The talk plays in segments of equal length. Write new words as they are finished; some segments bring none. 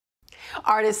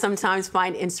Artists sometimes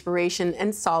find inspiration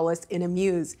and solace in a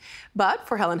muse. But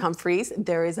for Helen Humphreys,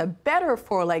 there is a better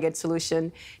four-legged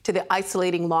solution to the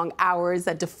isolating long hours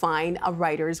that define a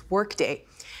writer's workday.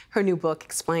 Her new book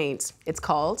explains. It's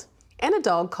called And a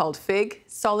Dog Called Fig,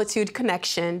 Solitude,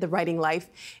 Connection, The Writing Life.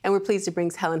 And we're pleased to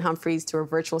bring Helen Humphreys to our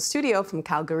virtual studio from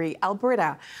Calgary,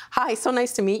 Alberta. Hi, so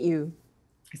nice to meet you.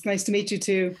 It's nice to meet you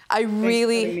too. I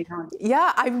really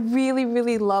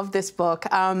love this book.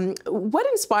 What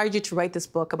inspired you to write this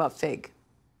book about fig?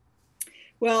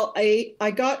 Well,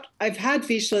 I've had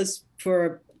Vizslas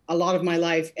for a lot of my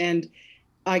life, and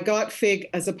I got fig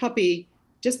as a puppy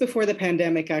just before the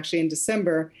pandemic, actually in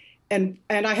December. And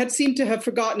I had seemed to have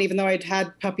forgotten, even though I'd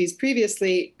had puppies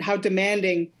previously, how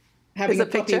demanding having a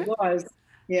puppy was.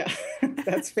 Yeah,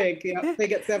 that's fig. Yeah,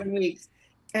 fig at 7 weeks.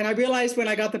 And I realized when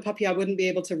I got the puppy, I wouldn't be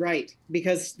able to write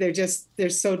because they're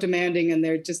so demanding and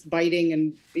they're just biting,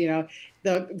 and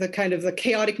the kind of the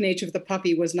chaotic nature of the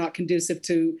puppy was not conducive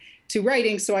to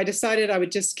writing. So I decided I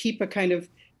would just keep a kind of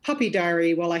puppy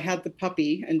diary while I had the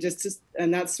puppy, and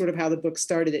and that's sort of how the book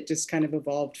started. It just kind of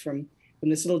evolved from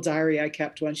this little diary I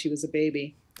kept when she was a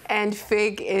baby. And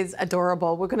Fig is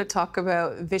adorable. We're going to talk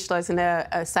about Vizslas in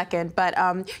a second, but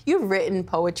you've written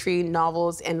poetry,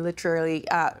 novels, and literary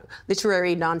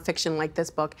nonfiction like this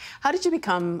book. How did you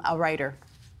become a writer?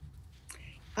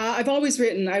 I've always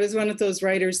written. I was one of those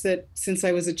writers that since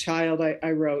I was a child,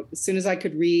 I wrote. As soon as I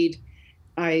could read,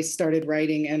 I started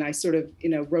writing, and I sort of,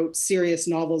 wrote serious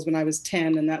novels when I was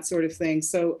 10 and that sort of thing.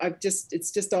 So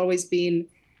it's just always been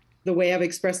the way I've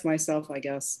expressed myself, I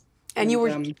guess. And you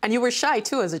were shy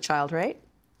too as a child, right?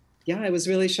 Yeah, I was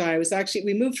really shy.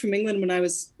 We moved from England when I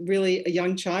was really a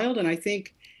young child, and I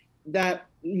think that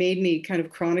made me kind of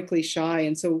chronically shy.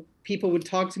 And so people would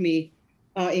talk to me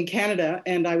in Canada,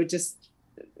 and I would just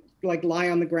like lie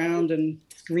on the ground and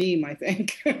scream, I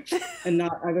think, and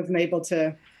I wasn't able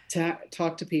to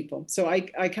talk to people. So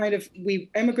we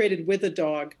emigrated with a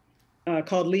dog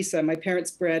called Lisa. My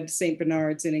parents bred St.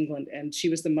 Bernards in England, and she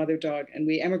was the mother dog, and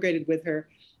we emigrated with her.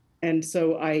 And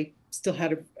so I still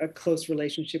had a close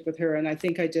relationship with her. And I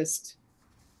think I just,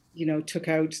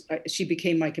 she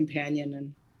became my companion,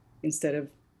 and instead of,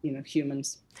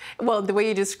 humans. Well, the way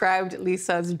you described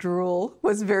Lisa's drool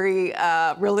was very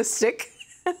realistic.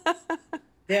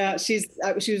 Yeah, she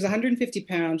was 150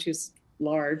 pounds. She was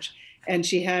large. And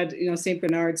she had, St.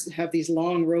 Bernards have these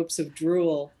long ropes of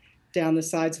drool down the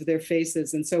sides of their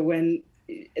faces. And so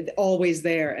always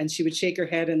there, and she would shake her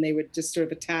head and they would just sort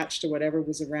of attach to whatever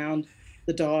was around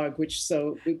the dog,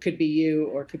 so it could be you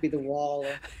or it could be the wall.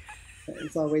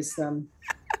 It's always good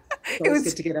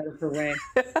to get out of her way.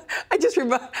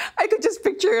 I could just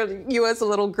picture you as a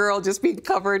little girl just being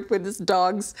covered with this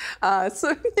dog's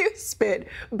spit.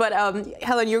 But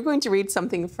Helen, you're going to read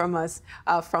something from us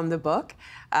from the book,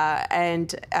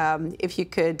 and if you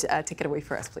could take it away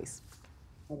for us, please.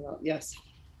 Yes.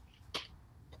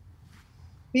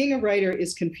 Being a writer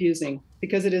is confusing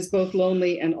because it is both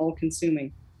lonely and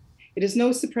all-consuming. It is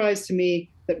no surprise to me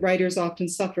that writers often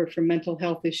suffer from mental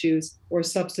health issues or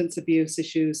substance abuse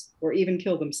issues, or even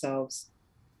kill themselves.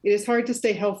 It is hard to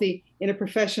stay healthy in a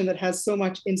profession that has so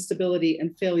much instability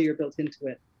and failure built into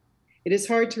it. It is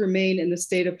hard to remain in the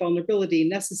state of vulnerability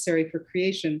necessary for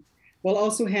creation, while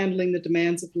also handling the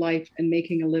demands of life and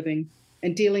making a living,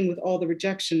 and dealing with all the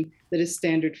rejection that is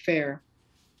standard fare.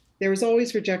 There is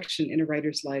always rejection in a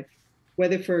writer's life,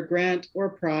 whether for a grant or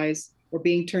a prize or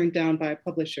being turned down by a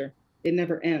publisher. It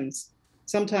never ends.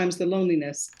 Sometimes the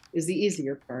loneliness is the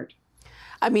easier part.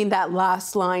 I mean, that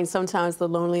last line, sometimes the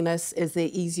loneliness is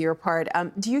the easier part.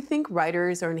 Do you think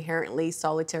writers are inherently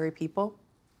solitary people?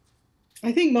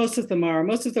 I think most of them are.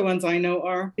 Most of the ones I know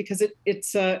are, because it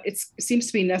seems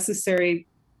to be necessary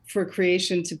for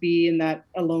creation to be in that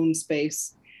alone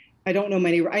space. I don't know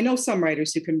many. I know some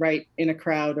writers who can write in a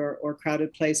crowd or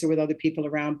crowded place or with other people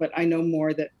around, but I know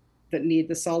more that need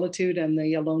the solitude and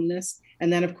the aloneness.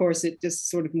 And then, of course, it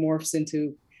just sort of morphs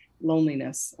into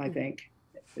loneliness, I think.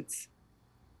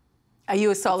 Are you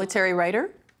a solitary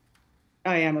writer?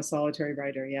 I am a solitary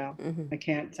writer, yeah. Mm-hmm. I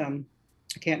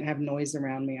can't have noise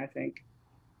around me, I think.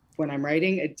 When I'm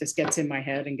writing, it just gets in my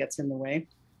head and gets in the way.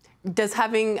 Does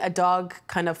having a dog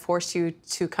kind of force you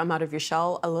to come out of your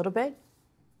shell a little bit?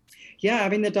 Yeah,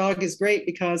 having the dog is great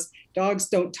because dogs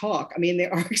don't talk. I mean, they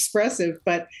are expressive,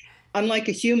 but unlike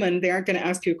a human, they aren't going to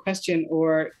ask you a question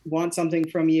or want something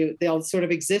from you. They'll sort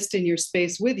of exist in your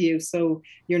space with you, so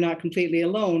you're not completely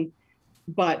alone,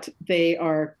 but they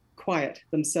are quiet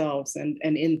themselves and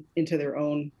into their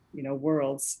own,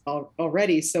 worlds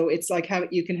already. So it's like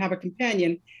you can have a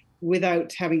companion,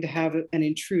 without having to have an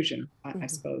intrusion, I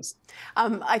suppose.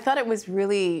 I thought it was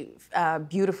really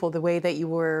beautiful the way that you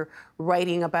were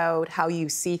writing about how you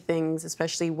see things,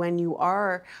 especially when you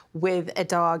are with a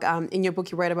dog. In your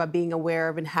book, you write about being aware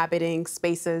of inhabiting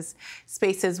spaces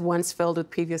once filled with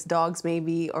previous dogs,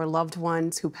 maybe, or loved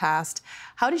ones who passed.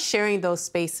 How does sharing those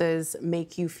spaces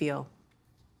make you feel?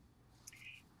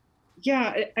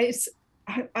 Yeah, it's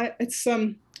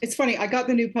funny. I got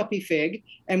the new puppy Fig,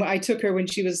 and I took her when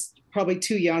she was probably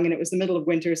too young, and it was the middle of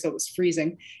winter, so it was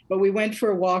freezing. But we went for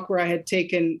a walk where I had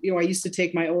taken, I used to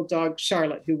take my old dog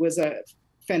Charlotte, who was a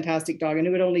fantastic dog and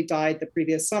who had only died the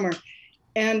previous summer.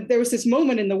 And there was this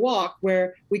moment in the walk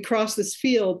where we crossed this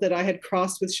field that I had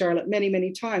crossed with Charlotte many,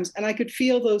 many times, and I could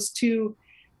feel those two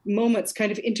moments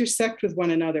kind of intersect with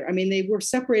one another. I mean, they were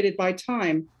separated by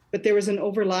time, but there was an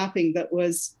overlapping that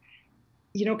was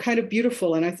kind of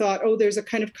beautiful. And I thought, oh, there's a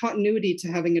kind of continuity to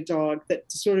having a dog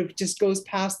that sort of just goes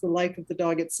past the life of the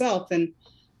dog itself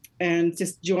and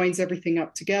just joins everything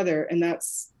up together. And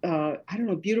that's, I don't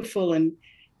know, beautiful and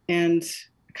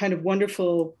kind of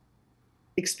wonderful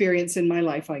experience in my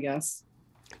life, I guess.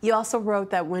 You also wrote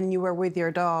that when you were with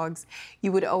your dogs,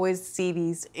 you would always see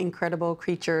these incredible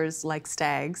creatures like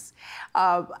stags.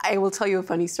 I will tell you a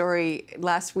funny story.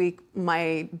 Last week,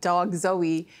 my dog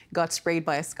Zoe got sprayed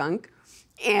by a skunk.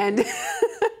 And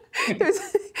there's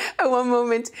at one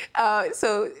moment,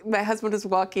 so my husband was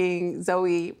walking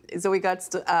Zoe. Zoe got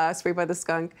sprayed by the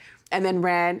skunk and then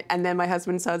ran. And then my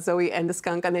husband saw Zoe and the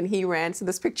skunk, and then he ran. So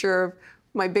this picture of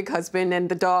my big husband and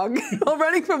the dog all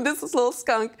running from this little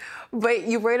skunk. But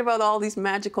you write about all these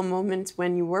magical moments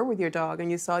when you were with your dog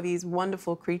and you saw these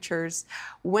wonderful creatures.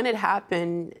 When it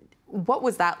happened, what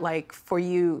was that like for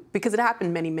you? Because it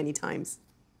happened many, many times.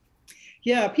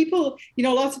 Yeah, people,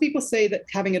 lots of people say that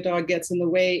having a dog gets in the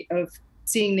way of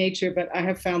seeing nature, but I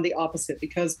have found the opposite,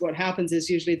 because what happens is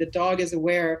usually the dog is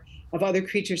aware of other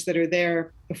creatures that are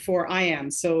there before I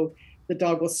am. So the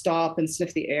dog will stop and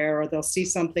sniff the air, or they'll see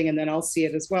something and then I'll see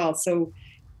it as well. So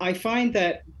I find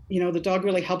that, the dog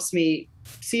really helps me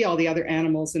see all the other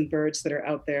animals and birds that are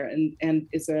out there. And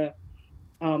is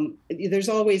there's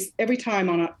always, every time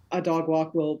on a dog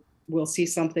walk, we'll see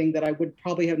something that I would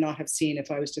probably not have seen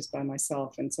if I was just by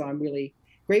myself. And so I'm really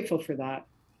grateful for that.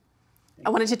 I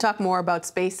wanted to talk more about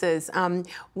spaces.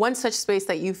 One such space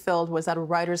that you filled was at a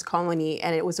writer's colony,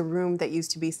 and it was a room that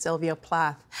used to be Sylvia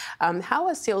Plath. How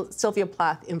has Sylvia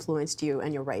Plath influenced you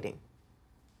and your writing?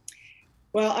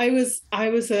 Well, I was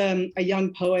a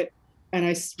young poet,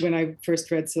 and when I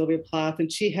first read Sylvia Plath, and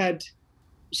she's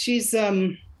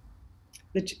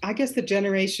I guess the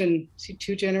generation,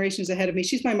 2 generations ahead of me.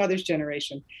 She's my mother's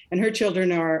generation, and her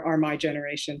children are my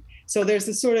generation. So there's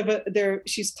a sort of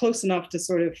she's close enough to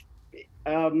sort of,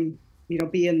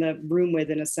 be in the room with,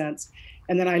 in a sense.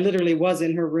 And then I literally was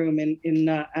in her room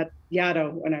at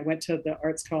Yaddo when I went to the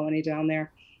arts colony down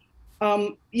there.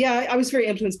 Yeah, I was very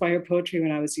influenced by her poetry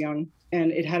when I was young,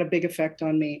 and it had a big effect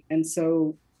on me. And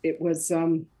so it was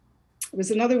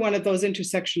another one of those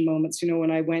intersection moments,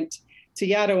 when I went to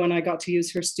Yaddo and I got to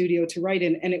use her studio to write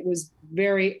in. And it was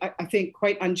very, I think,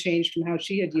 quite unchanged from how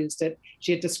she had used it.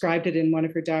 She had described it in one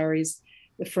of her diaries,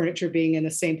 the furniture being in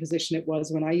the same position it was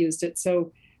when I used it.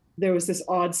 So there was this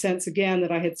odd sense again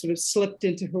that I had sort of slipped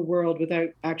into her world without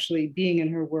actually being in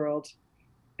her world.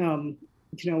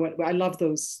 I love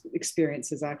those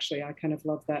experiences, actually. I kind of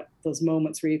love those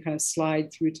moments where you kind of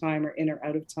slide through time or in or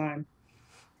out of time.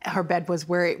 Her bed was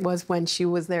where it was when she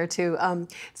was there too.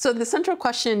 So the central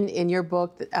question in your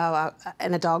book,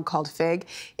 And a Dog Called Fig,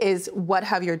 is what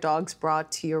have your dogs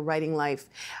brought to your writing life?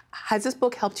 Has this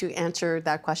book helped you answer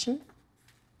that question?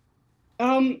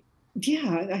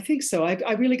 Yeah, I think so.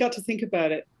 I really got to think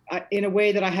about it in a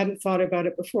way that I hadn't thought about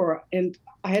it before. And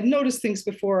I had noticed things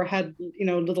before, had,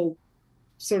 little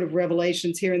sort of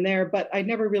revelations here and there, but I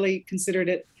never really considered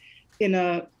it in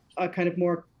a kind of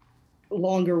more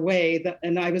longer way,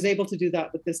 and I was able to do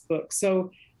that with this book.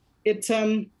 So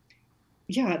the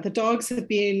dogs have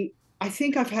been, I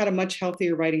think I've had a much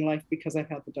healthier writing life because I've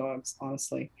had the dogs,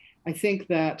 honestly. I think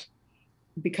that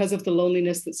because of the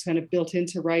loneliness that's kind of built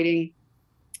into writing,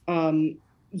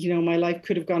 my life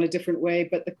could have gone a different way,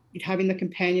 but having the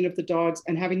companion of the dogs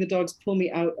and having the dogs pull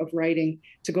me out of writing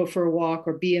to go for a walk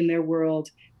or be in their world,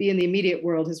 be in the immediate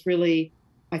world, has really,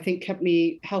 I think, kept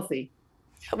me healthy.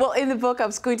 Well, in the book, I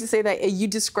was going to say that you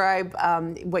describe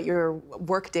what your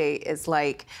workday is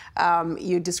like.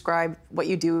 You describe what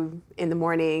you do in the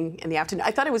morning, in the afternoon.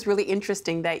 I thought it was really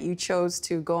interesting that you chose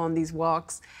to go on these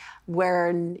walks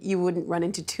where you wouldn't run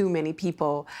into too many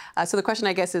people. So the question,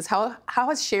 I guess, is how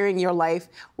has sharing your life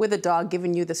with a dog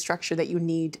given you the structure that you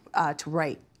need to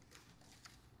write?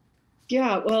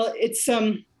 Yeah, well, it's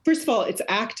first of all, it's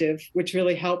active, which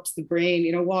really helps the brain.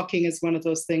 Walking is one of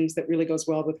those things that really goes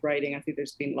well with writing. I think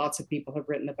there's been lots of people have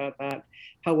written about that,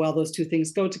 how well those two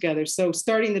things go together. So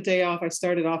starting the day off, I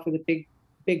started off with a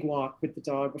big walk with the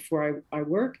dog before I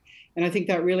work. And I think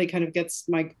that really kind of gets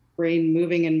my brain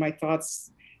moving and my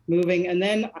thoughts moving. And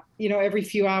then, every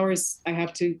few hours I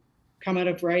have to come out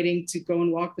of writing to go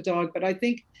and walk the dog. But I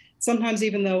think sometimes,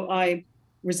 even though I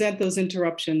resent those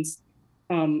interruptions,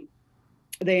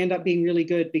 they end up being really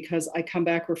good because I come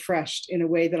back refreshed in a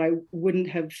way that I wouldn't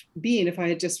have been if I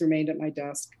had just remained at my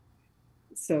desk.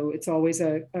 So it's always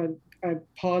a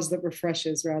pause that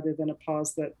refreshes rather than a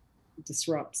pause that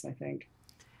disrupts, I think.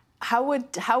 How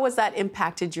was that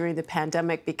impacted during the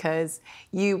pandemic? Because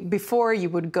before you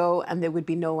would go and there would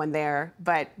be no one there,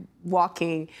 but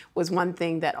walking was one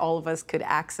thing that all of us could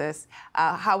access.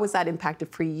 How was that impacted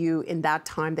for you in that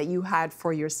time that you had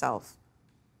for yourself?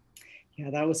 Yeah,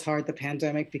 that was hard, the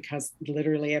pandemic, because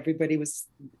literally everybody was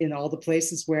in all the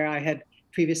places where I had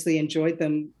previously enjoyed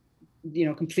them,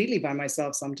 completely by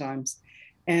myself sometimes.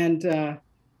 And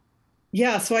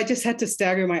yeah, so I just had to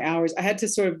stagger my hours. I had to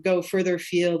sort of go further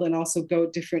afield and also go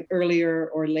different earlier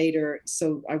or later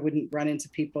so I wouldn't run into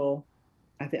people.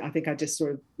 I think I just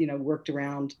sort of, worked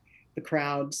around the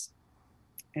crowds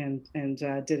and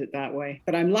did it that way.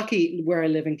 But I'm lucky where I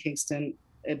live in Kingston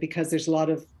because there's a lot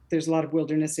of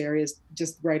wilderness areas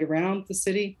just right around the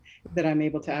city that I'm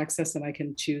able to access, and I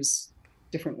can choose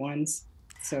different ones.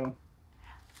 So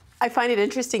I find it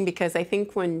interesting because I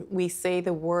think when we say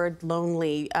the word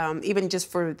lonely, even just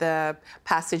for the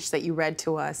passage that you read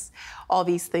to us, all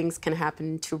these things can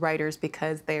happen to writers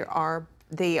because they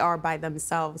are by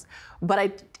themselves.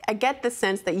 But I get the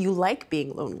sense that you like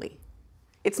being lonely.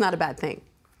 It's not a bad thing.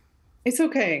 It's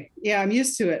okay. Yeah, I'm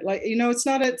used to it. Like, it's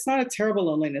not a terrible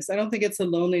loneliness. I don't think it's a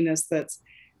loneliness that's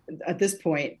at this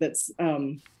point that's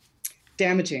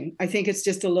damaging. I think it's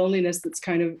just a loneliness that's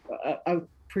kind of a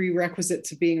prerequisite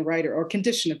to being a writer, or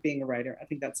condition of being a writer. I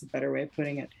think that's a better way of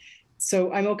putting it.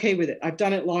 So I'm okay with it. I've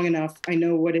done it long enough. I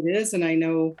know what it is, and I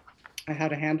know how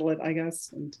to handle it, I guess.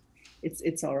 And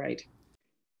it's all right.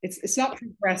 It's not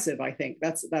progressive. I think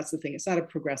that's the thing. It's not a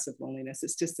progressive loneliness.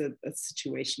 It's just a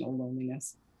situational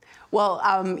loneliness. Well,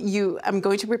 I'm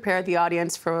going to prepare the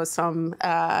audience for some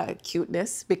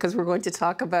cuteness because we're going to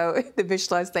talk about the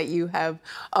Vizslas that you have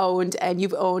owned, and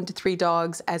you've owned 3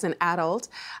 dogs as an adult,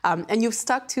 and you've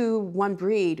stuck to one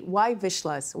breed. Why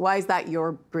Vizslas? Why is that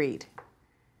your breed?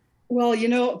 Well,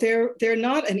 they're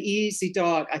not an easy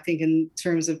dog, I think, in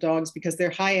terms of dogs, because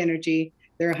they're high energy.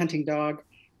 They're a hunting dog,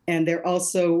 and they're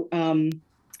also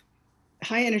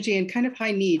high energy and kind of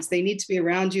high needs. They need to be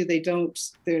around you.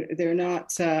 They're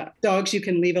not dogs you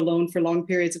can leave alone for long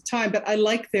periods of time, but I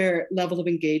like their level of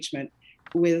engagement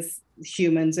with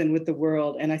humans and with the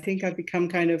world. And I think I've become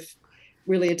kind of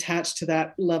really attached to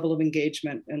that level of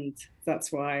engagement. And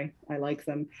that's why I like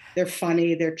them. They're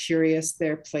funny, they're curious,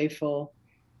 they're playful,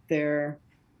 they're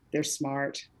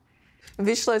smart.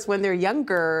 Vizslas, when they're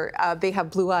younger, they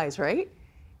have blue eyes, right?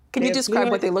 Can you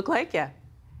describe what they look like? Yeah.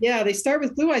 Yeah, they start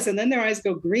with blue eyes and then their eyes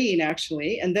go green,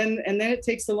 actually. And then it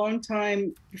takes a long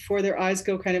time before their eyes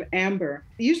go kind of amber.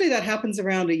 Usually that happens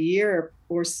around a year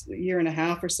or a year and a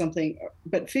half or something.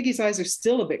 But Figgy's eyes are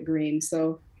still a bit green.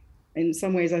 So in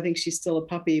some ways, I think she's still a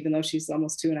puppy, even though she's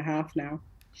almost 2.5 now.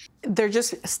 They're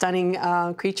just stunning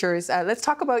creatures. Let's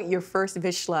talk about your first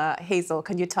Vizsla, Hazel.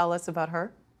 Can you tell us about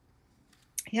her?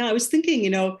 Yeah, I was thinking,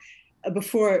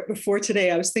 before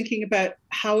today, I was thinking about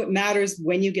how it matters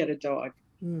when you get a dog.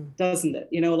 Doesn't it?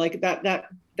 Like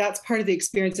that's part of the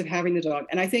experience of having the dog.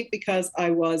 And I think because I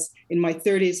was in my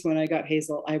 30s when I got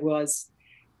Hazel, I was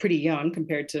pretty young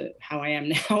compared to how I am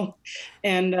now.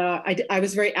 And I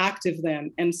was very active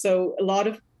then. And so a lot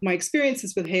of my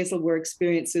experiences with Hazel were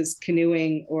experiences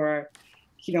canoeing or,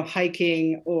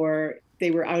 hiking, or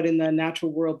they were out in the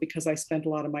natural world because I spent a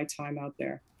lot of my time out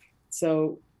there.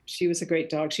 So she was a great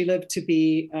dog. She lived to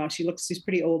be, she's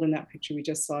pretty old in that picture we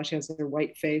just saw. She has her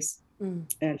white face.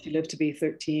 And she lived to be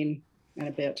 13 and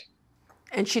a bit.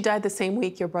 And she died the same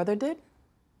week your brother did?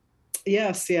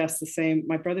 Yes, the same.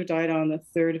 My brother died on the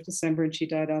 3rd of December and she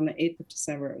died on the 8th of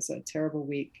December. It was a terrible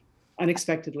week.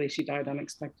 Unexpectedly, she died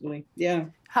unexpectedly. Yeah.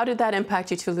 How did that impact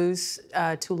you to lose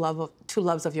two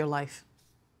loves of your life?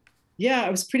 Yeah, I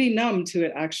was pretty numb to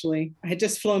it, actually. I had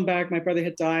just flown back. My brother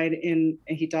had died in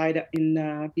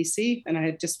BC, and I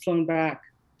had just flown back.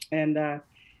 And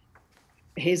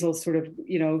Hazel sort of,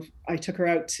 I took her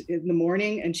out in the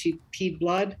morning and she peed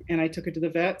blood, and I took her to the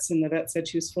vets, and the vet said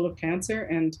she was full of cancer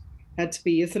and had to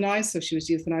be euthanized. So she was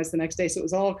euthanized the next day. So it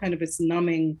was all kind of this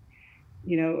numbing,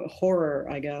 horror,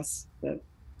 I guess, that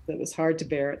that was hard to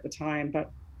bear at the time.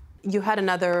 But You had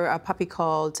another puppy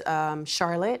called Charlotte.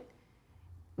 Charlotte.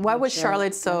 Why was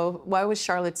Charlotte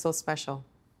so special?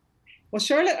 Well,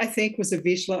 Charlotte, I think, was a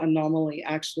Vizsla anomaly,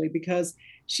 actually, because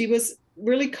she was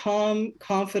really calm,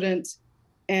 confident,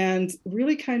 and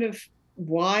really kind of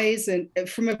wise. And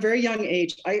from a very young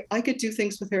age, I could do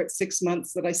things with her at 6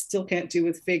 months that I still can't do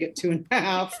with Fig at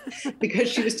 2.5, because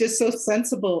she was just so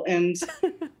sensible and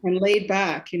laid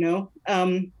back, you know.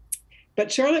 But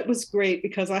Charlotte was great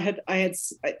because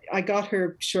I got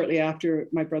her shortly after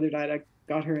my brother died. I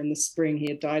got her in the spring. He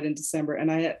had died in December,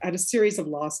 and I had a series of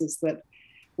losses that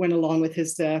went along with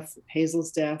his death,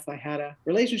 Hazel's death. I had a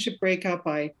relationship breakup.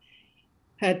 I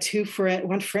had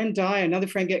one friend die, another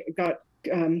friend got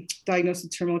diagnosed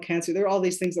with terminal cancer. There were all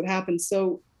these things that happened.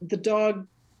 So the dog,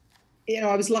 you know,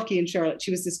 I was lucky in Charlotte.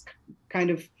 She was this kind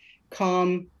of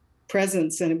calm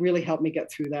presence, and it really helped me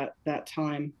get through that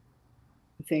time.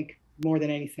 I think more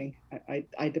than anything,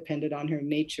 I depended on her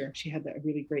nature. She had that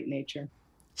really great nature.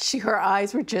 Her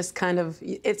eyes were just kind of,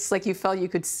 it's like you felt you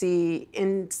could see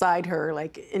inside her,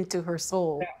 like into her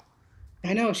soul.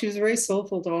 Yeah. I know, she was a very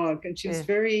soulful dog, and she was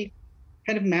very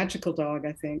kind of magical dog,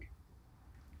 I think.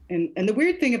 And the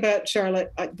weird thing about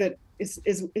Charlotte that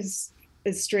is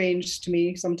strange to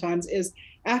me sometimes is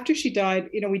after she died,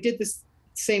 you know, we did this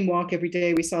same walk every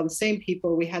day. We saw the same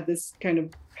people. We had this kind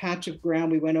of patch of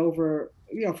ground we went over,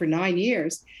 you know, for 9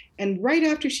 years. And right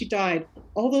after she died,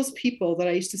 all those people that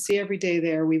I used to see every day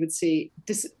there, we would see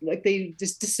like they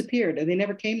just disappeared, and they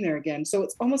never came there again. So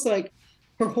it's almost like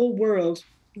her whole world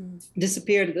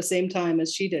disappeared at the same time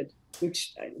as she did,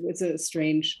 which was a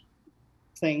strange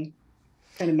thing,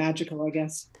 kind of magical, I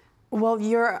guess. Well,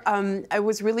 I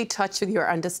was really touched with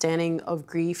your understanding of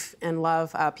grief and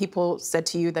love. People said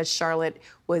to you that Charlotte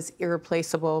was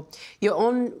irreplaceable. Your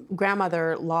own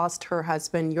grandmother lost her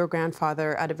husband, your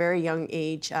grandfather, at a very young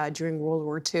age during World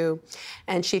War II,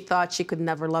 and she thought she could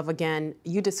never love again.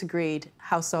 You disagreed.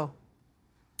 How so?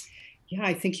 Yeah,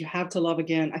 I think you have to love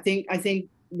again. I think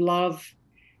love,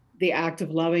 the act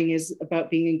of loving, is about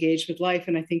being engaged with life.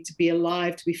 And I think to be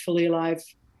alive, to be fully alive,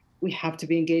 we have to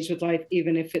be engaged with life,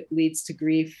 even if it leads to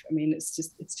grief. I mean, it's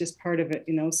just part of it,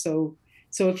 you know. So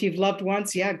if you've loved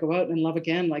once, yeah, go out and love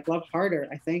again. Like, love harder.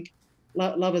 I think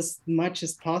love as much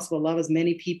as possible. Love as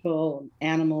many people,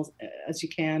 animals as you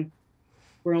can.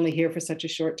 We're only here for such a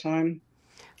short time.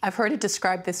 I've heard it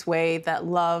described this way, that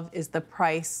love is the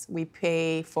price we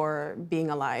pay for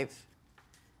being alive.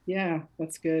 Yeah,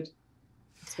 that's good.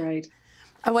 That's right.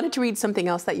 I wanted to read something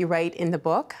else that you write in the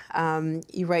book.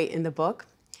 You write in the book,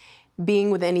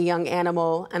 being with any young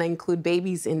animal, and I include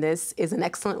babies in this, is an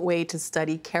excellent way to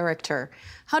study character.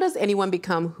 How does anyone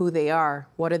become who they are?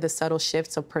 What are the subtle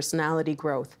shifts of personality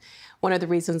growth? One of the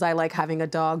reasons I like having a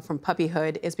dog from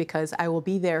puppyhood is because I will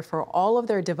be there for all of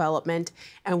their development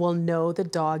and will know the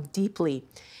dog deeply.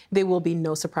 There will be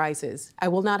no surprises. I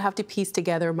will not have to piece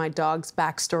together my dog's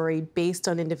backstory based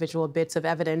on individual bits of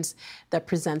evidence that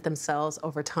present themselves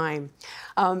over time.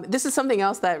 This is something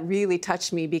else that really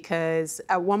touched me, because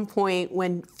at one point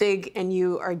when Fig and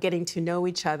you are getting to know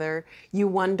each other, you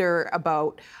wonder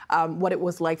about what it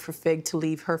was like for Fig to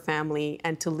leave her family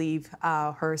and to leave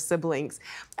her siblings.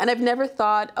 And I've never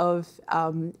thought of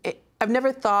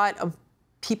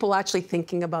people actually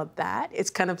thinking about that. It's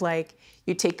kind of like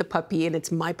you take the puppy and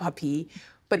it's my puppy,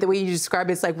 but the way you describe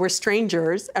it, it's like we're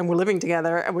strangers and we're living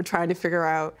together and we're trying to figure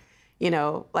out, you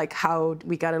know, like how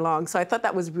we got along. So I thought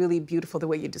that was really beautiful the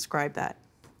way you described that.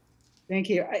 Thank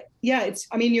you. I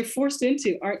mean, you're forced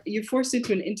into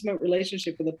an intimate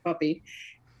relationship with a puppy,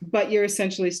 but you're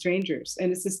essentially strangers,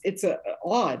 and it's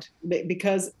odd,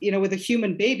 because, you know, with a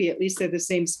human baby, at least they're the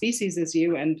same species as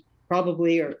you, and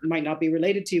probably, or might not be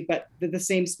related to you, but they're the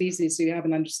same species, so you have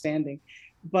an understanding.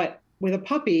 But with a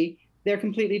puppy, they're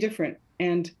completely different,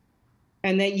 and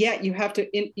then yet you have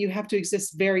to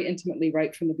exist very intimately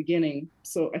right from the beginning.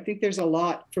 So I think there's a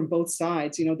lot from both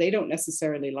sides. You know, they don't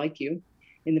necessarily like you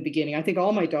in the beginning. I think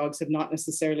all my dogs have not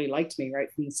necessarily liked me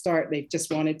right from the start. They've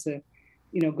just wanted to,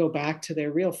 you know, go back to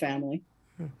their real family.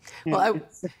 Well,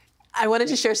 I wanted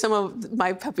to share some of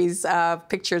my puppy's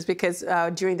pictures, because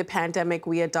during the pandemic,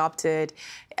 we adopted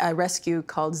a rescue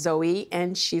called Zoe,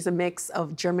 and she's a mix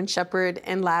of German Shepherd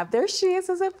and Lab. There she is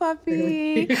as a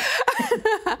puppy.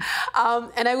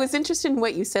 And I was interested in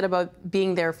what you said about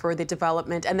being there for the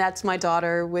development, and that's my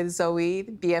daughter with Zoe,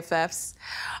 BFFs.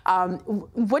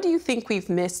 What do you think we've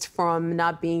missed from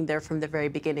not being there from the very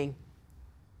beginning?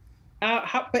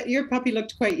 But your puppy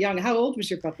looked quite young. How old was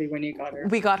your puppy when you got her?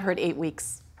 We got her at 8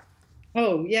 weeks.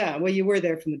 Oh, yeah. Well, you were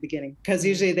there from the beginning, because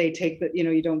usually they take you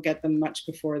know, you don't get them much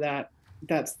before that.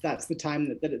 that's the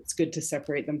time that it's good to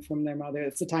separate them from their mother.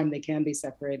 It's the time they can be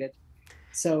separated.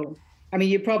 So, I mean,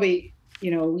 you probably,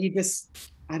 you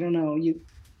just, I don't know,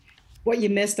 what you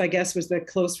missed, I guess, was the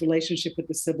close relationship with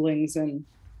the siblings and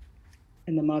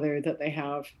the mother that they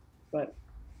have. But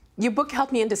your book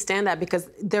helped me understand that, because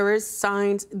there is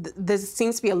signs, there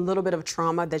seems to be a little bit of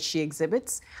trauma that she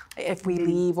exhibits if we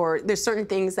leave, or there's certain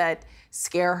things that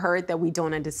scare her that we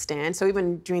don't understand. So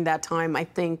even during that time, I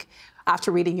think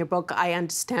after reading your book, I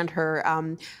understand her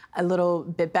a little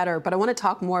bit better. But I want to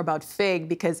talk more about Fig,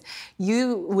 because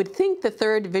you would think the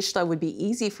third Vishla would be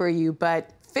easy for you,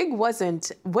 but Fig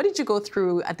wasn't. What did you go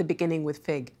through at the beginning with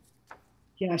Fig?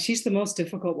 yeah, she's the most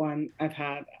difficult one I've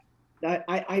had.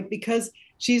 Because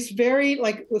she's very,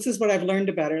 like, this is what I've learned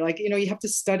about her. Like, you have to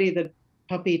study the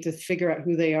puppy to figure out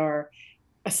who they are,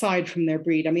 aside from their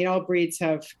breed. I mean, all breeds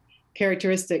have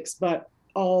characteristics, but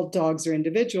all dogs are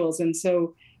individuals. And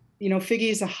so, Figgy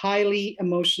is a highly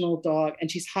emotional dog, and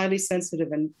she's highly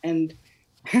sensitive, and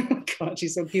oh God,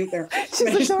 she's so cute there.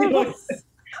 She's adorable.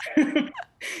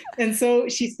 And so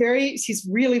she's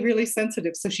really, really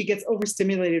sensitive. So she gets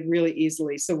overstimulated really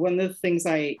easily. So one of the things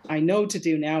I know to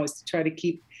do now is to try to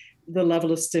keep the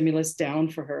level of stimulus down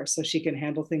for her so she can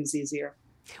handle things easier.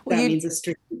 Well, that means a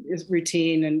strict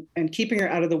routine and keeping her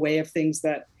out of the way of things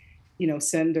that,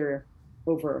 send her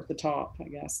over the top, I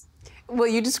guess. Well,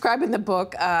 you describe in the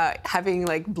book having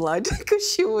like blood,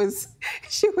 because she was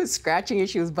scratching you,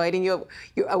 she was biting you.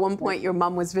 At one point, your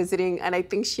mom was visiting, and I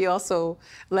think she also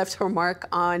left her mark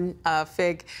on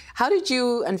Fig. How did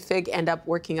you and Fig end up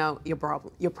working out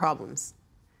your problems?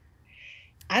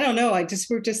 I don't know.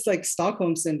 We're just like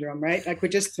Stockholm syndrome, right? Like, we're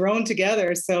just thrown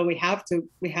together, so we have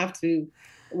to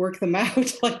work them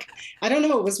out. Like, I don't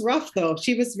know. It was rough though.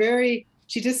 She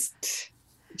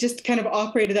just kind of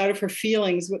operated out of her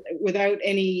feelings without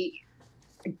any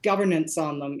governance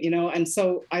on them, And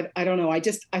so I don't know. I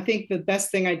think the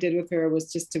best thing I did with her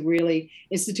was just to really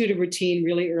institute a routine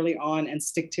really early on and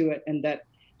stick to it, and that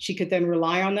she could then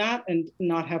rely on that and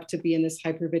not have to be in this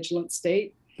hypervigilant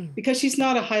state, because she's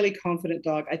not a highly confident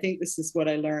dog. I think this is what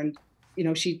I learned.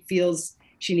 She feels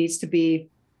she needs to be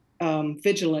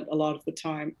vigilant a lot of the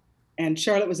time. And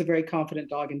Charlotte was a very confident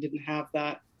dog and didn't have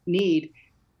that need.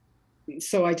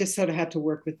 So I just sort of had to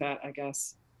work with that, I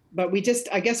guess. But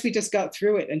I guess we just got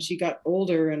through it, and she got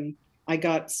older and I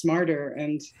got smarter,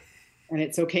 and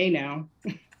it's okay now.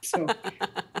 So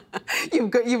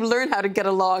you've learned how to get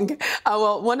along.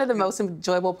 Well, one of the most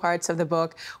enjoyable parts of the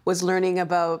book was learning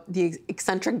about the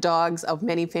eccentric dogs of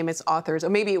many famous authors, or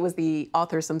maybe it was the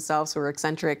authors themselves who were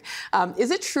eccentric.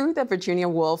 Is it true that Virginia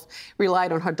Woolf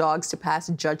relied on her dogs to pass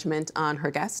judgment on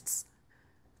her guests?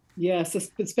 Yes,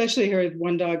 especially her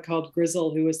one dog called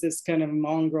Grizzle, who was this kind of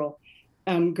mongrel.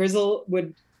 Grizzle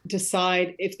would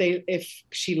decide if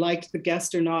she liked the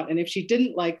guest or not, and if she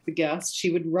didn't like the guest, she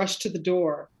would rush to the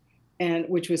door,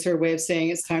 which was her way of saying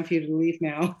it's time for you to leave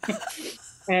now.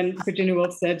 And Virginia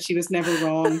Woolf said she was never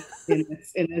wrong in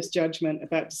this judgment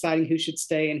about deciding who should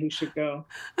stay and who should go.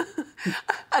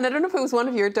 And I don't know if it was one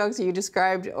of your dogs that you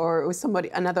described, or it was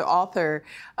another author,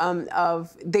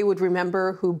 they would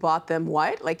remember who bought them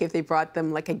what. Like if they brought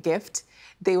them like a gift,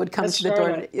 they would come to the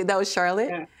door. That was Charlotte?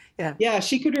 Yeah. Yeah. Yeah,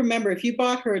 she could remember. If you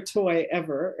bought her a toy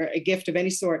ever, or a gift of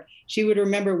any sort, she would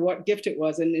remember what gift it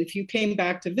was. And if you came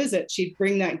back to visit, she'd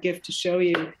bring that gift to show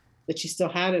you that she still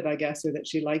had it, I guess, or that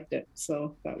she liked it.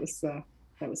 So that was a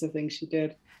thing she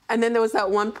did. And then there was that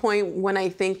one point when I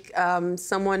think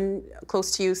someone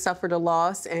close to you suffered a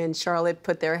loss, and Charlotte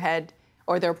put their head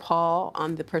or their paw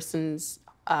on the person's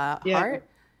heart.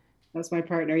 That's my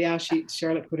partner. Yeah,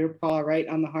 Charlotte put her paw right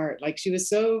on the heart. Like, she was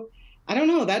so, I don't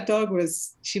know, that dog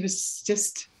she was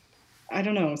just, I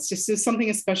don't know, there's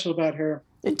something special about her.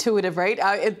 Intuitive, right?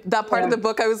 That part of the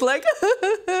book, I was like,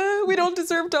 we don't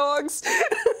deserve dogs.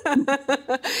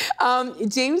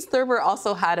 James Thurber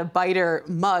also had a biter,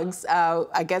 Muggs,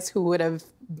 I guess, who would have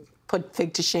put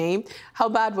Fig to shame. How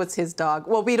bad was his dog?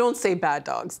 Well, we don't say bad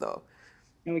dogs, though.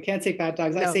 No, we can't say bad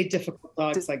dogs. No. I say difficult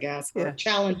dogs, I guess, or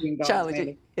challenging dogs.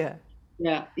 Maybe.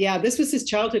 Yeah. This was his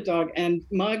childhood dog, and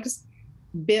Muggs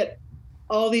bit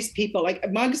all these people. Like,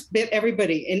 Muggs bit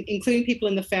everybody, including people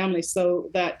in the family, so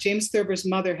that James Thurber's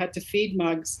mother had to feed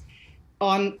Muggs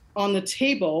on the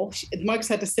table. Muggs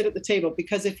had to sit at the table,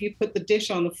 because if you put the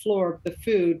dish on the floor, the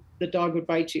food, the dog would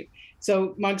bite you.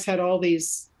 So Muggs sat at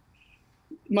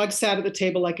the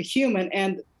table like a human,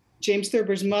 and James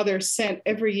Thurber's mother sent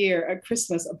every year at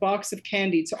Christmas a box of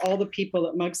candy to all the people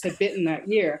that Muggs had bitten that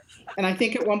year. And I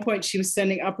think at one point she was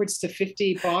sending upwards to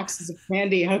 50 boxes of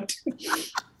candy out.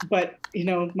 But,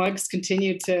 Muggs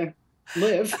continued to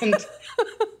live and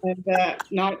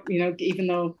not, even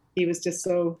though he was just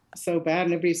so bad,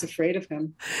 and everybody's afraid of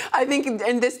him. I think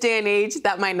in this day and age,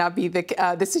 that might not be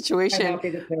the situation. Might not be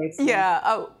the case. Yeah.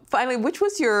 Oh, finally, which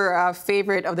was your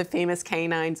favorite of the famous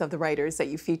canines of the writers that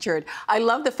you featured? I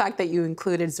love the fact that you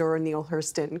included Zora Neale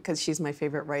Hurston, because she's my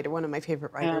favorite writer, one of my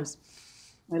favorite writers.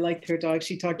 I liked her dog.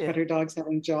 She talked about her dogs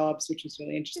having jobs, which was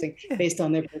really interesting, based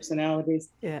on their personalities.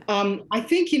 Yeah. I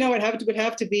think, it would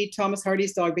have to be Thomas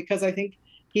Hardy's dog, because I think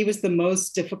he was the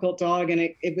most difficult dog, and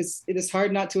it was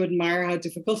hard not to admire how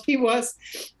difficult he was,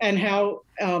 and how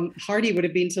hard he would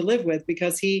have been to live with,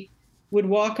 because he would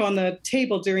walk on the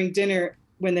table during dinner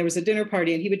when there was a dinner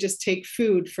party, and he would just take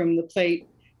food from the plate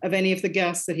of any of the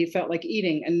guests that he felt like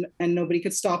eating, and nobody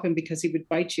could stop him because he would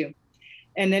bite you.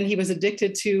 And then he was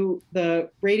addicted to the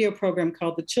radio program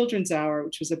called The Children's Hour,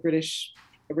 which was a British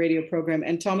radio program,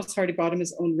 and Thomas Hardy bought him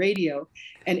his own radio,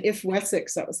 and if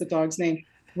Wessex, that was the dog's name,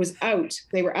 was out,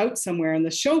 they were out somewhere and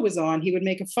the show was on, he would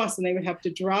make a fuss, and they would have to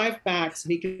drive back so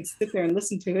he could sit there and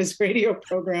listen to his radio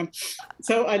program.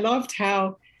 So I loved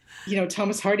how,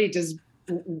 Thomas Hardy just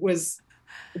was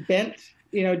bent,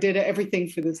 did everything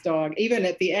for this dog. Even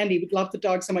at the end, he loved the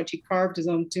dog so much he carved his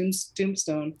own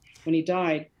tombstone when he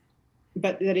died.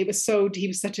 But that he was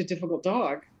such a difficult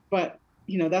dog. But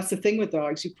that's the thing with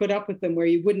dogs, you put up with them where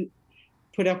you wouldn't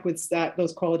put up with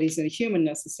those qualities in a human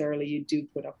necessarily. You do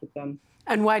put up with them.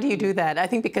 And why do you do that? I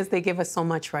think because they give us so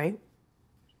much, right?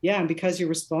 Yeah, and because you're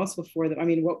responsible for them. I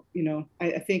mean,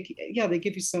 I think, they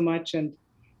give you so much. And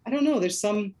I don't know,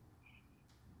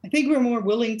 I think we're more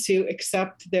willing to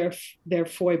accept their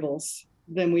foibles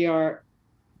than we are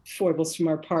foibles from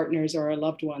our partners or our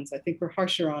loved ones. I think we're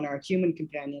harsher on our human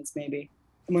companions, maybe,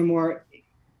 and we're more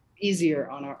easier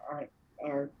on our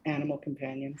animal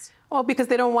companions. Well, because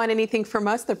they don't want anything from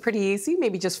us. They're pretty easy,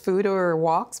 maybe just food or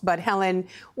walks. But Helen,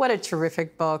 what a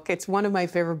terrific book. It's one of my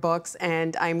favorite books,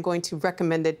 and I'm going to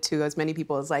recommend it to as many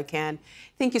people as I can.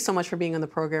 Thank you so much for being on the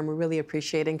program. We really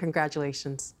appreciate it, and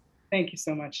congratulations. Thank you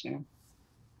so much, Nam.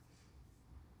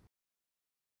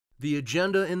 The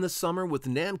Agenda in the Summer with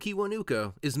Nam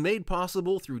Kiwanuka is made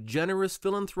possible through generous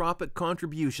philanthropic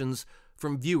contributions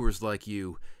from viewers like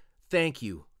you. Thank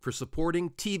you for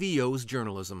supporting TVO's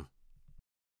journalism.